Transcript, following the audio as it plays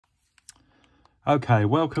Okay,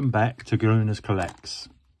 welcome back to Gruner's Collects.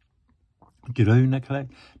 Gruner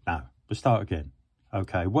Collect? No, we'll start again.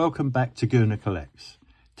 Okay, welcome back to Gruner Collects.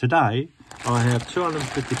 Today, I have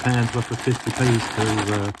 £250 worth of 50p's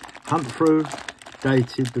to hunt through,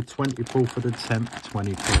 dated the 24th of the 10th,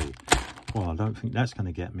 23. Well, I don't think that's going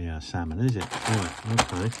to get me a salmon, is it? Right,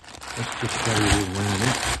 okay. Let's just show you around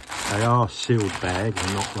it. They are sealed bags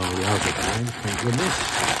and not like the other bags, thank goodness.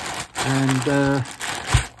 And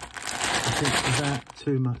I think without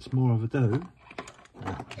too much more of a do,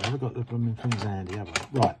 I've never got the blooming things handy, have I?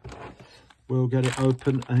 Right, we'll get it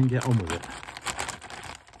open and get on with it.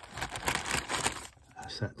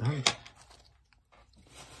 That's that done.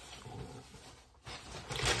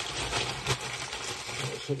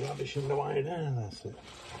 Lots of rubbish in the way there, that's it.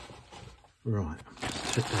 Right,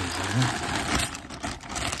 let's tip those there.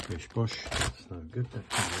 Bish bosh, that's no good, that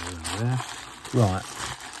can go around there. Right,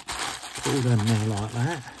 put all them there like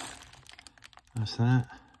that. That's that.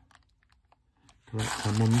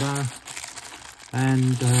 Correcto mundo.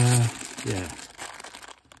 And yeah.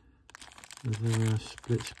 Is there a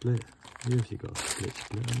split? You've usually got a split,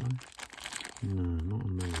 haven't they? No, not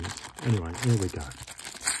on these. Anyway, here we go.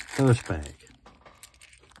 First bag.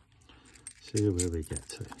 See where we get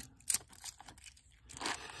to.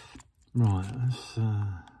 Right, let's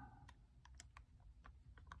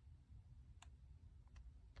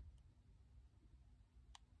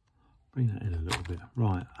bring that in a little bit.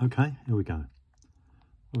 Right, okay, here we go.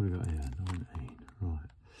 What have we got here? 19, right.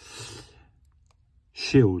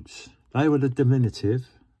 Shields. They were the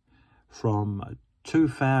diminutive from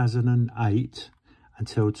 2008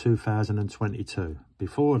 until 2022.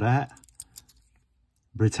 Before that,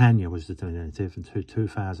 Britannia was the diminutive until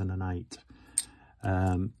 2008.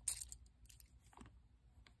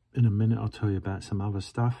 In a minute, I'll tell you about some other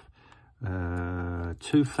stuff.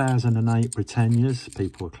 2008 Britannias,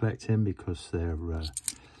 people are collecting because they're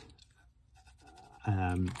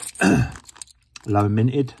low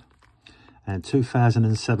minted, and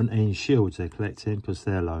 2017 Shields they're collecting because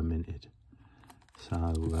they're low minted.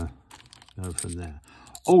 So go from there.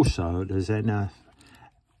 Also, there's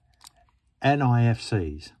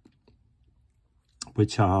NIFCs,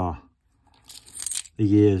 which are the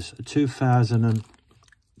years 2009,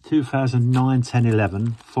 10,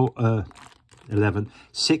 11, 11,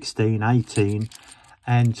 16, 18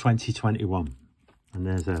 and 2021. And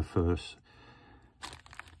there's our first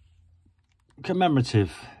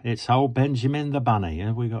commemorative. It's old Benjamin the Bunny.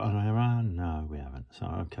 Have we got on our No, we haven't. So,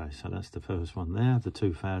 okay, so that's the first one there, the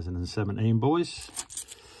 2017 boys.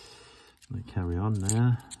 Let me carry on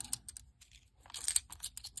now.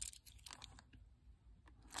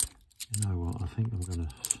 You know what, I think I'm going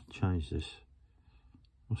to change this.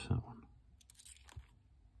 What's that one?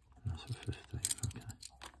 That's a 50, okay.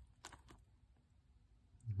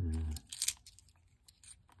 Yeah.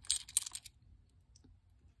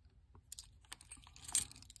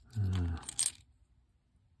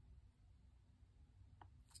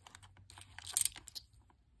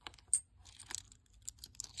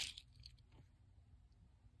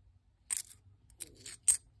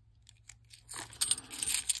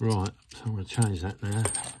 Right, so I'm going to change that now,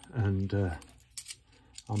 and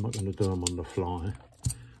I'm not going to do them on the fly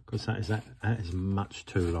because that is much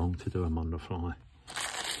too long to do them on the fly.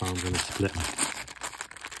 So I'm going to split them.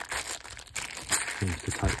 Seems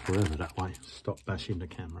to take forever that way. Stop bashing the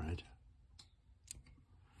camera head.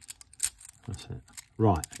 That's it.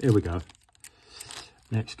 Right, here we go.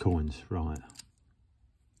 Next coins, right.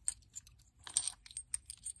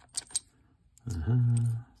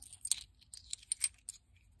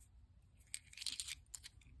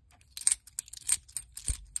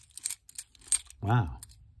 Wow.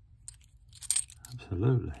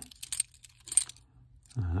 Absolutely.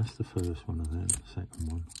 That's the first one of them, the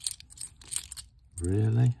second one.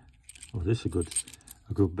 Really? Oh, this is a good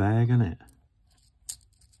bag, isn't it?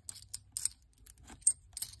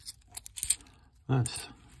 That's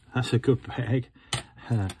a good bag.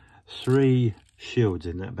 3 shields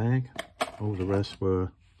in that bag. All the rest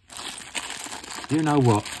were, you know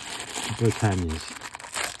what, Britannias.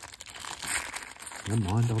 Never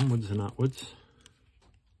mind, onwards and upwards.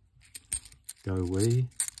 Go we.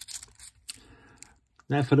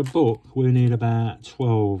 Now for the book, we need about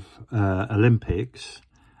 12 Olympics,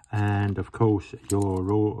 and of course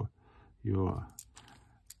your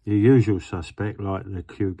usual suspect like the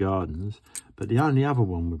Kew Gardens. But the only other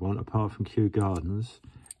one we want apart from Kew Gardens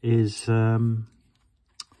is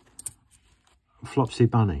Flopsy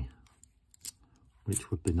Bunny,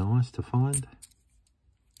 which would be nice to find.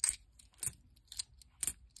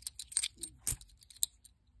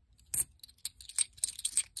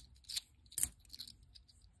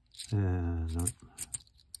 no.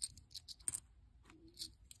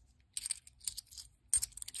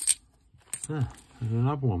 Ah, and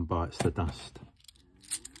another one bites the dust.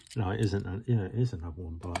 No, it isn't. Yeah, it is another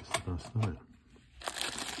one bites the dust, isn't it?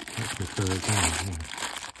 That's the third one, yeah.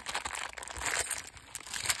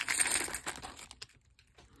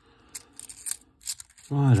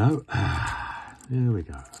 Righto. Here we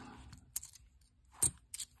go.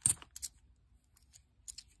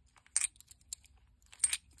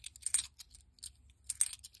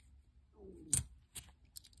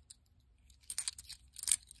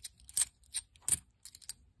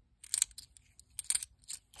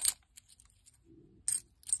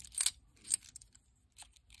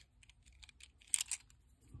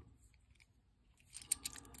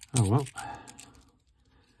 Oh well,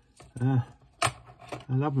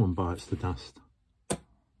 another one bites the dust.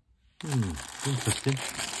 Interesting.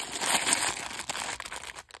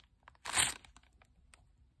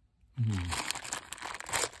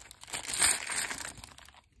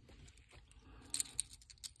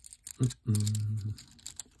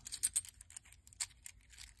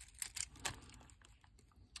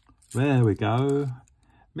 There we go,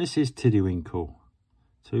 Mrs. Tiddlywinkle.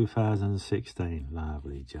 2016,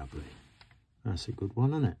 lovely jubbly. That's a good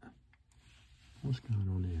one, isn't it? What's going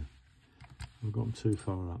on here? I've got them too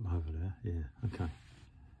far up over there. Yeah, okay.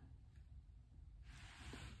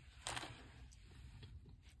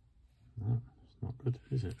 No, it's not good,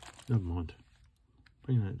 is it? Never mind.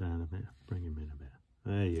 Bring that down a bit. Bring him in a bit.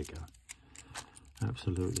 There you go.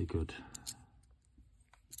 Absolutely good.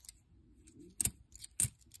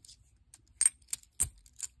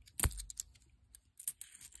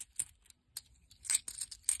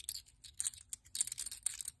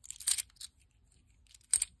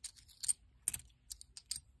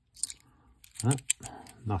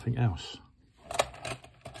 Nothing else.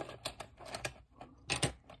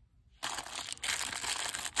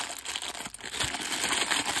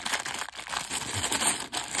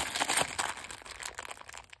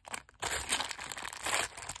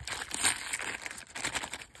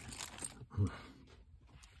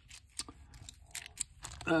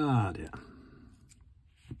 Ah dear.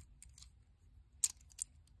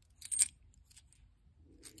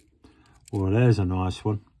 Well, there's a nice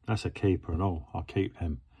one. That's a keeper and all. I'll keep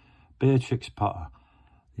him. Beatrix Potter,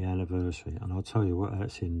 the anniversary. And I'll tell you what,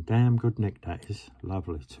 that's in damn good nick, that is.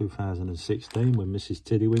 Lovely. 2016 with Mrs.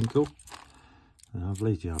 Tiddlywinkle.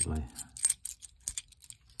 Lovely jubbly.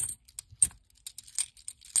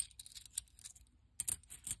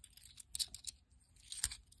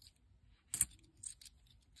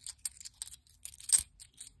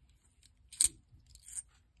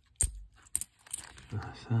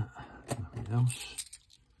 That's that. Nothing else.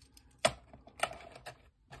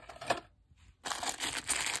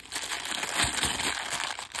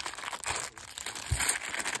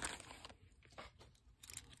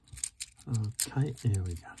 Okay, here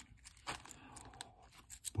we go.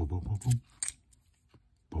 Boom, boom, boom, boom.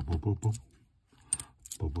 Boom, boom, boom, boom.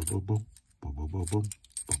 Boom, boom, boom, boom. Boom, boom, boom, boom.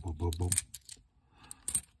 Boom, boom, boom, boom.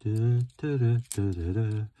 Da, da, da, da, da, da,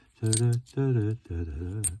 da, da, da,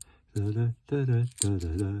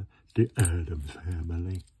 da, da. The Addams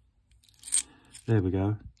Family. There we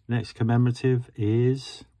go. Next commemorative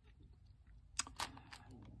is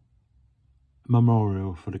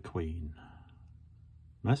Memorial for the Queen.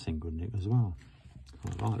 That's in good nick as well. I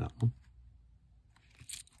like that one.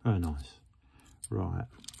 Very nice. Right.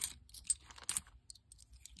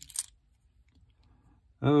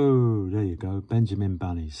 Oh, there you go. Benjamin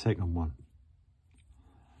Bunny, second one.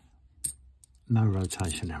 No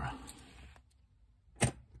rotation error.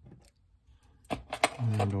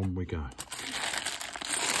 And on we go.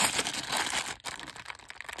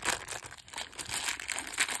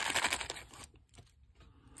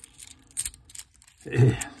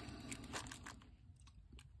 Yeah.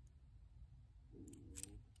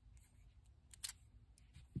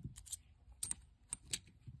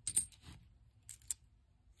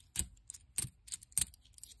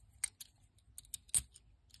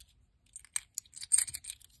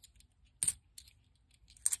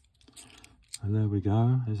 And there we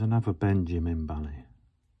go. There's another Benjamin Bunny.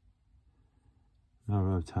 No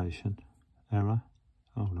rotation error.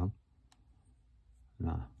 Hold on.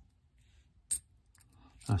 No.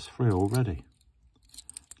 That's 3 already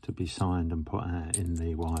to be signed and put out in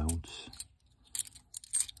the wilds.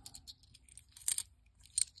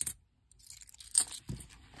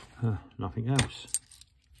 Nothing else.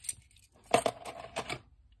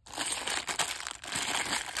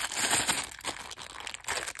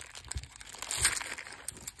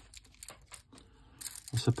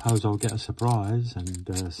 I suppose I'll get a surprise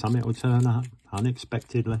and something will turn up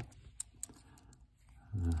unexpectedly.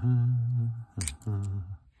 Da,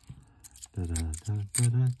 da, da, da,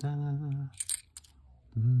 da, da.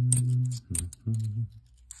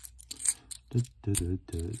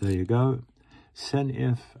 There you go.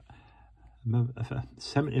 70th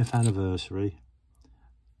anniversary.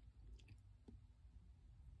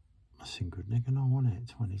 That's in good nick and all, wasn't it?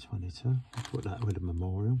 2022. I'll put that with a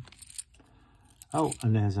memorial. Oh,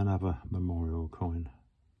 and there's another memorial coin.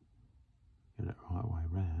 Get it right way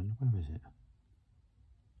round. Where is it?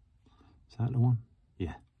 Is that the one?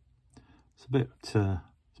 Yeah. It's a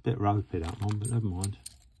bit ropey, that one, but never mind.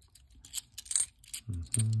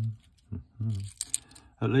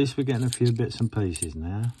 At least we're getting a few bits and pieces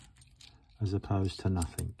now, as opposed to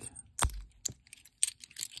nothing.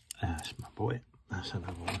 That's my boy. That's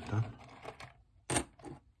another one done.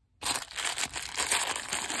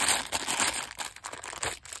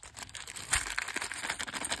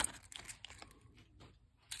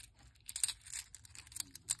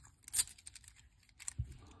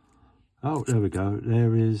 Oh, there we go.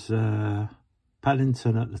 There is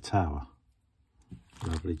Paddington at the Tower.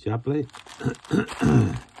 Lovely jubbly.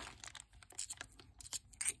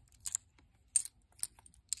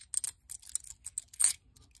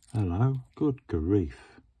 Hello. Good grief.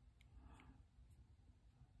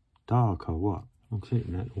 Dark or what? I'm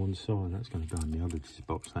keeping that to one side. That's going to go in the oddities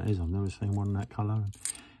box, that is. I've never seen one that colour.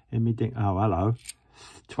 In me think, oh, hello.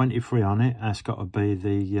 23 on it. That's got to be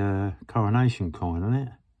the coronation coin, isn't it?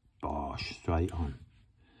 Bosh, straight on.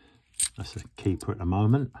 That's a keeper at the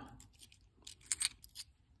moment.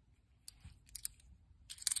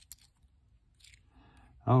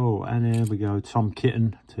 Oh, and here we go, Tom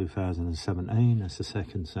Kitten, 2017. That's the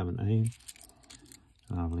second 17.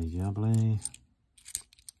 Lovely jubbly.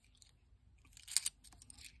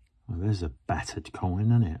 Well, there's a battered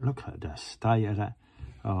coin, isn't it? Look at the state of that.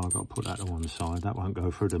 Oh, I've got to put that to one side. That won't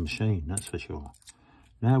go through the machine, that's for sure.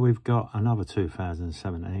 Now we've got another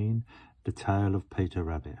 2017, The Tale of Peter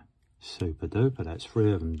Rabbit. Super duper, that's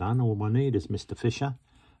 3 of them done. All I need is Mr. Fisher,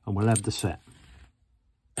 and we'll have the set.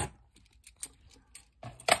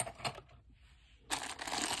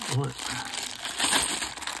 Right.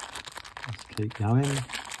 Let's keep going.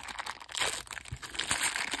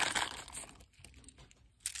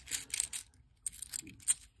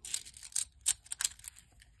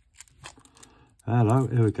 Hello,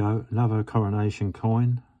 here we go. Another coronation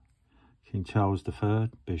coin. King Charles III,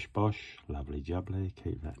 bish bosh, lovely jubbly.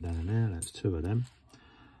 Keep that down there, that's 2 of them.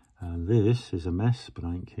 And this is a mess, but I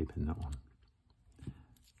ain't keeping that one.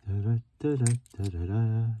 The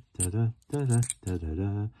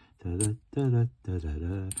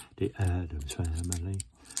Addams Family.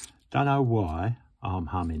 Don't know why I'm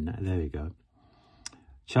humming that. There you go.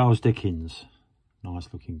 Charles Dickens. Nice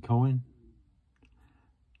looking coin.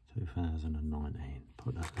 2019.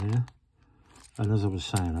 Put that there. And as I was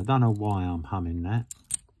saying, I don't know why I'm humming that.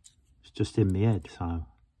 It's just in my head, so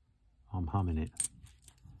I'm humming it.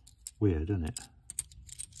 Weird, isn't it?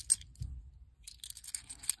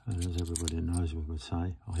 And as everybody knows, we would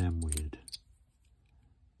say, I am weird.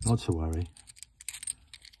 Not to worry.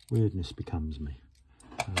 Weirdness becomes me.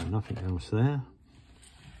 Nothing else there.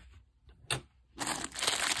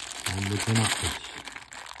 Onwards and upwards.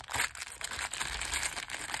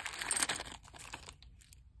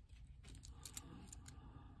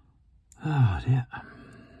 Oh dear.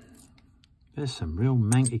 There's some real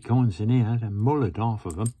manky coins in here. They're mullered, half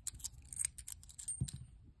of them.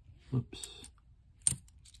 Whoops.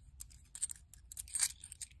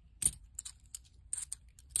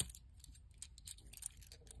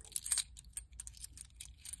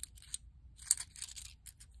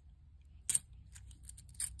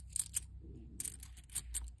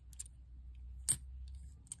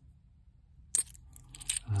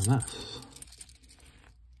 And that's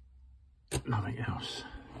nothing else.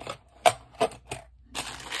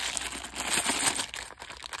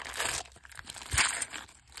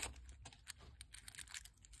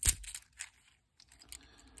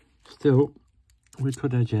 Still, we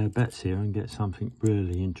could hedge our bets here and get something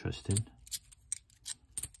really interesting.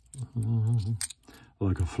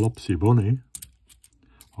 Like a Flopsy Bunny.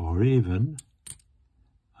 Or even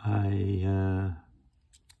a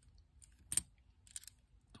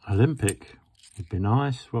Olympic would be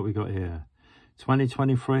nice. What we got here?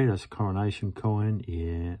 2023, that's a coronation coin.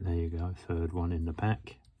 Yeah, there you go. 3rd one in the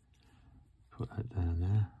pack. Put that down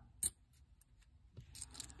there.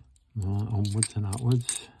 Right, onwards and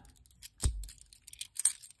upwards.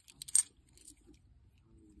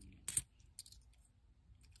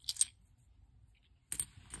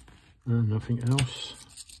 And nothing else.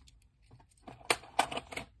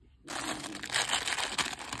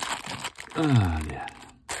 Ah, yeah.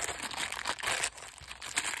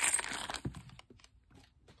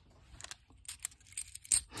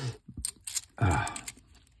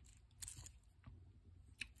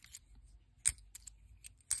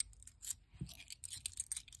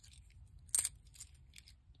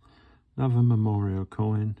 Another memorial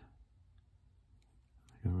coin.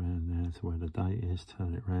 Go around there to where the date is,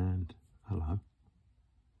 turn it round. Hello.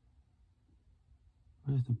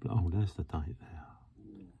 Where's the, oh, there's the date there.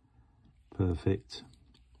 Perfect.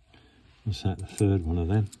 What's that, the third one of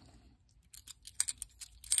them?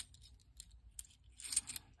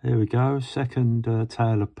 Here we go, second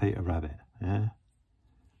Tale of Peter Rabbit. Yeah,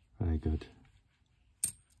 very good.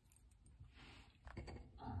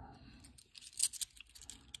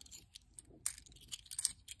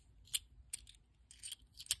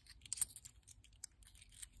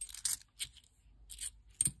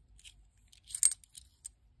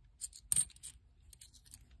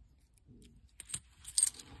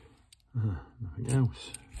 Nothing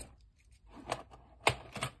else.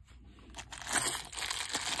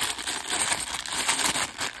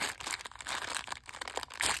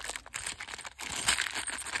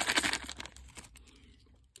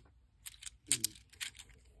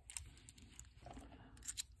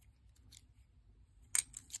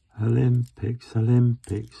 Olympics,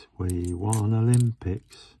 Olympics, we won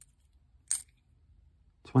Olympics.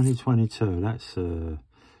 2022, that's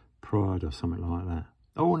Pride or something like that.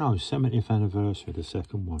 Oh no, 70th anniversary, the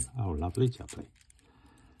second one. Oh, lovely jubbly.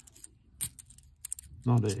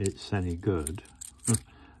 Not that it's any good,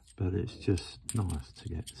 but it's just nice to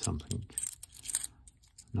get something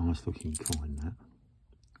nice looking coin, that.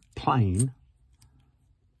 Plain,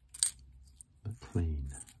 but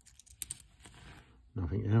clean.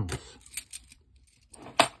 Nothing else.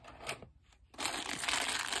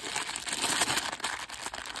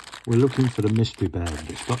 We're looking for the mystery bag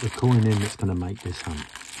that's got the coin in that's going to make this hunt.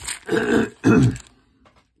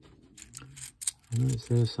 I know it's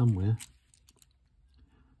there somewhere.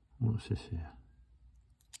 What's this here?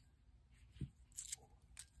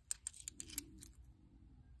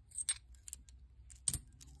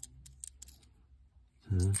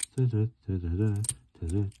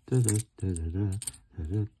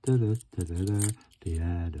 The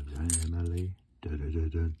Addams Family.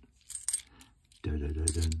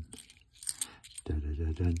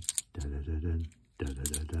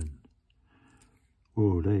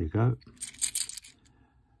 Oh, there you go.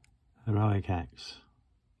 Heroic Axe.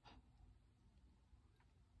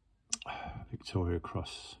 Victoria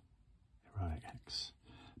Cross. Heroic Axe.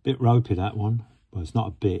 Bit ropey, that one. Well, it's not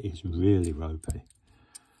a bit, it's really ropey.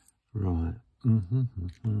 Right.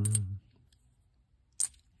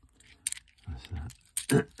 That's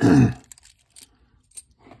that.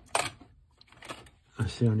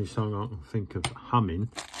 That's the only song I can think of humming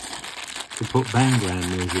to put background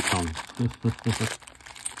music on. I'm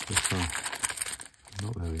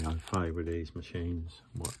not very au fait with these machines,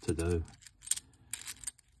 what to do.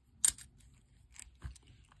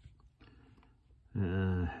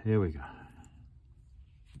 Here we go.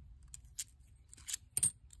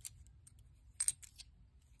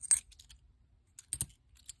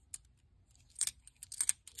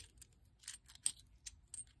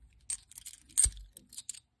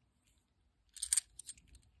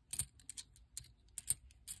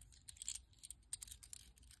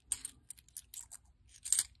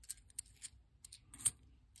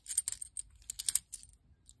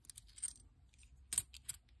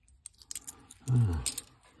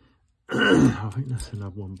 I think that's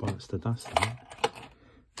another one bites the dust. Not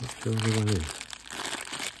sure who that is.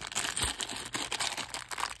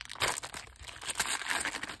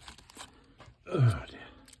 Oh dear.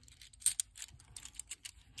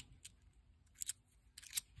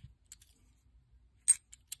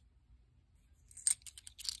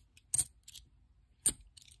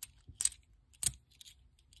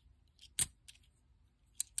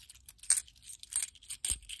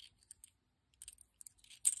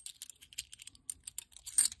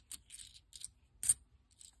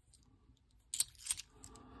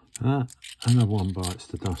 Another one bites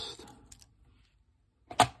the dust.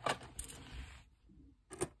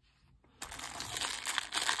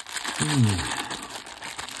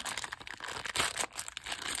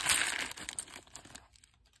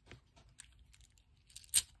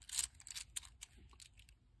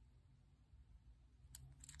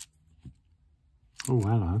 Oh,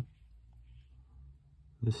 hello.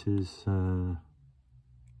 This is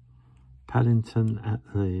Paddington at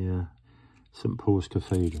the St Paul's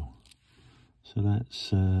Cathedral. So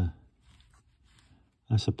that's a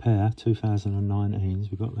pair, 2019s.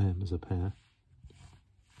 We've got them as a pair.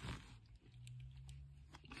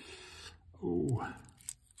 Oh.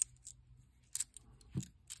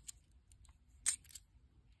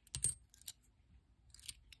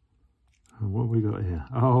 And what we got here?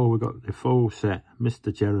 Oh, we got the full set,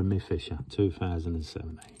 Mr. Jeremy Fisher,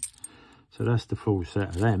 2017. So that's the full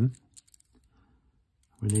set of them.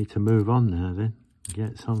 We need to move on now then.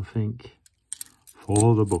 Get something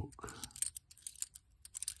for the book.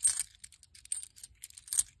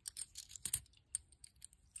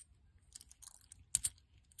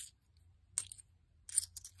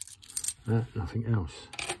 Nothing else.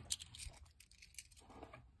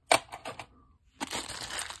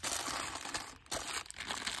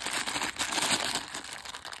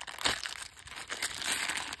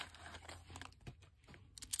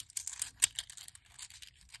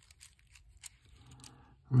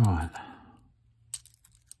 Right.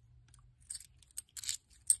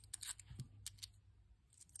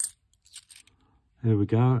 Here we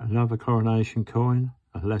go, another coronation coin,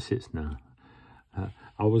 unless it's no.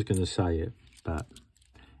 I was going to say it, but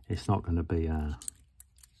it's not going to be a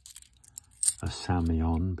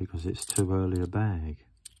Samion because it's too early a bag.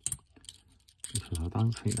 Because I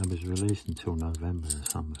don't think that was released until November or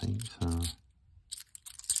something, so...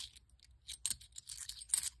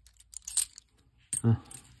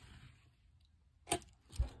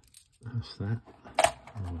 That's that.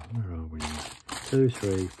 Oh, where are we now? 2,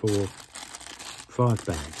 3, 4, 5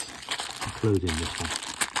 bags, including this one.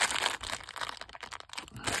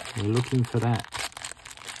 We're looking for that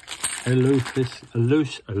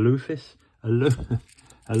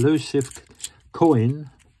elusive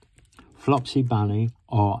coin, Flopsy Bunny,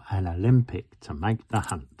 or an Olympic to make the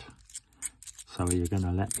hunt. So are you going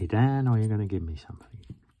to let me down, or are you going to give me something?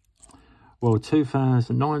 Well,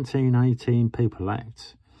 2019 People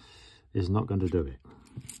Act is not going to do it,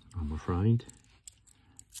 I'm afraid.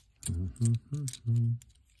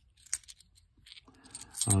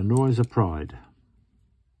 Noise of Pride.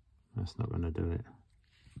 That's not going to do it.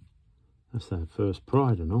 That's their first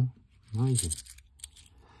Pride and all. Amazing.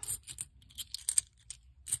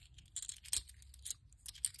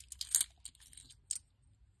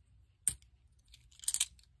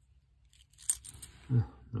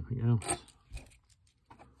 Nothing else.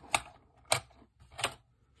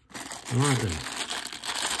 Right then.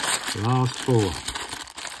 Last 4.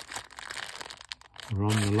 We're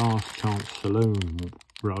on the Last Chance Saloon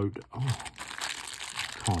Road. Oh,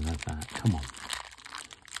 can't have that. Come on.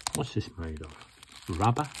 What's this made of?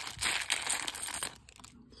 Rubber?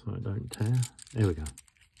 So it don't tear. There we go.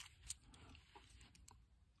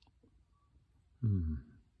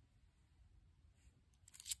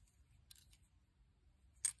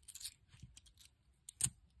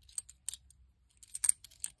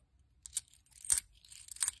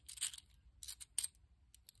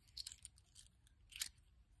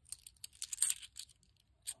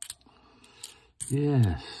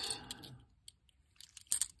 Yes.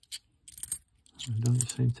 I don't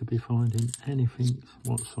seem to be finding anything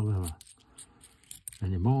whatsoever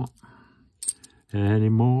anymore.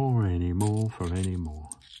 Anymore for anymore.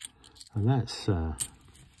 And that's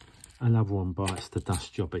another one bites the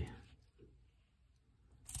dust jobby.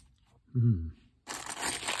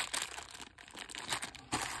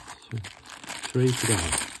 3 to go.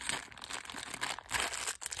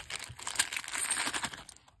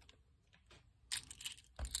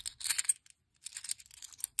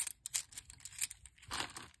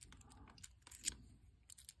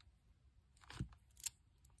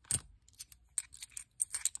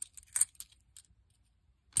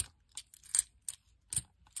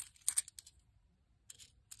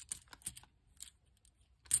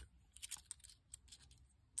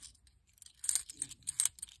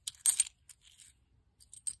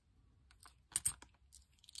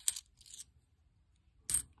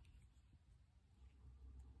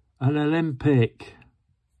 An Olympic.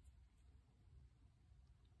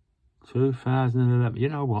 2011. You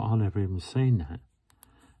know what? I've never even seen that.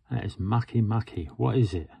 That is mucky. What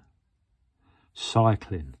is it?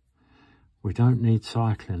 Cycling. We don't need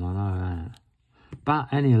cycling, I know that.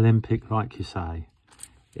 But any Olympic, like you say,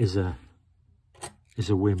 is a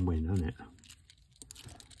win-win, isn't it?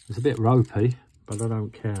 It's a bit ropey, but I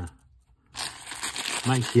don't care.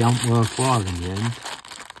 Makes the hunt worthwhile in the end.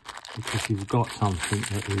 Because you've got something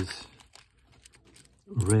that is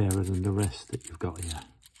rarer than the rest that you've got here.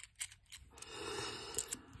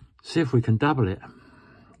 See if we can double it.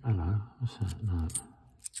 Hello, what's that? No.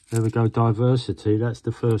 There we go, Diversity. That's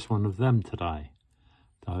the first one of them today.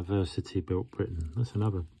 Diversity Built Britain. That's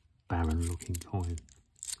another barren looking coin.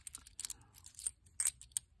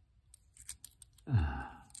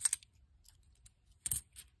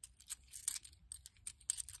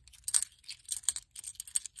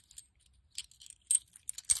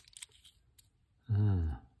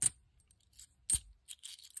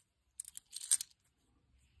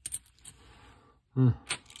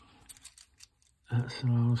 That's the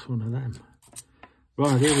last one of them.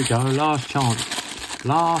 Right, here we go. Last chance.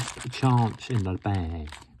 Last chance in the bag.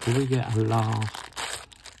 Do we get a last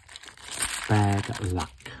bag of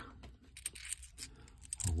luck?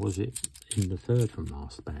 Or was it in the third from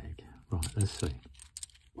last bag? Right, let's see.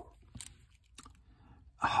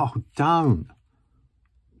 Oh, don't.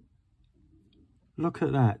 Look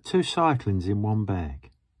at that. 2 cyclings in one bag.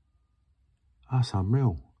 That's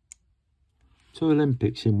unreal. 2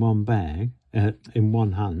 Olympics in one bag, in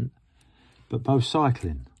one hunt, but both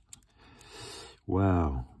cycling.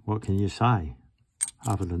 Well, what can you say?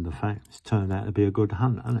 Other than the fact it's turned out to be a good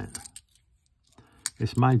hunt, hasn't it?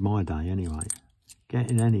 It's made my day anyway.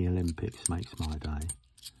 Getting any Olympics makes my day.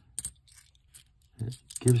 It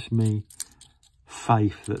gives me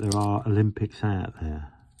faith that there are Olympics out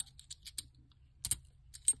there,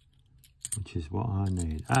 which is what I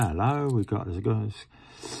need. Hello, we've got this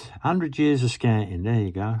 100 years of scouting. There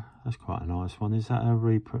you go. That's quite a nice one. Is that a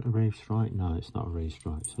reef strike? No, it's not a reef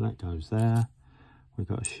strike. So that goes there. We've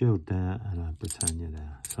got a Shield there and a Britannia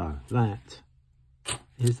there. So that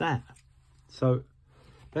is that. So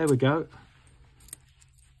there we go.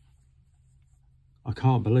 I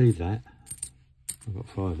can't believe that. I've got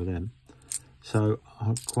 5 of them. So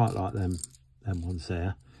I quite like them ones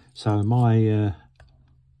there. So my,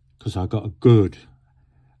 because I got a good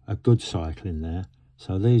cycle in there.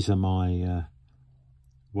 So these are my,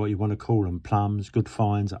 what you want to call them, plums, good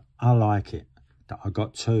finds. I like it that I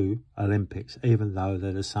got 2 Olympics, even though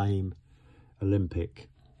they're the same Olympic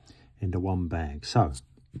in the one bag. So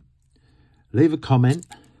leave a comment,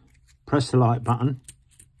 press the like button,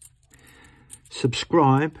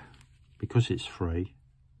 subscribe because it's free,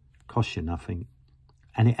 costs you nothing,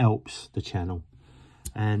 and it helps the channel.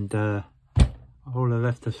 And all I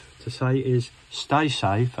left to say is stay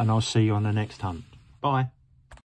safe, and I'll see you on the next hunt. Bye.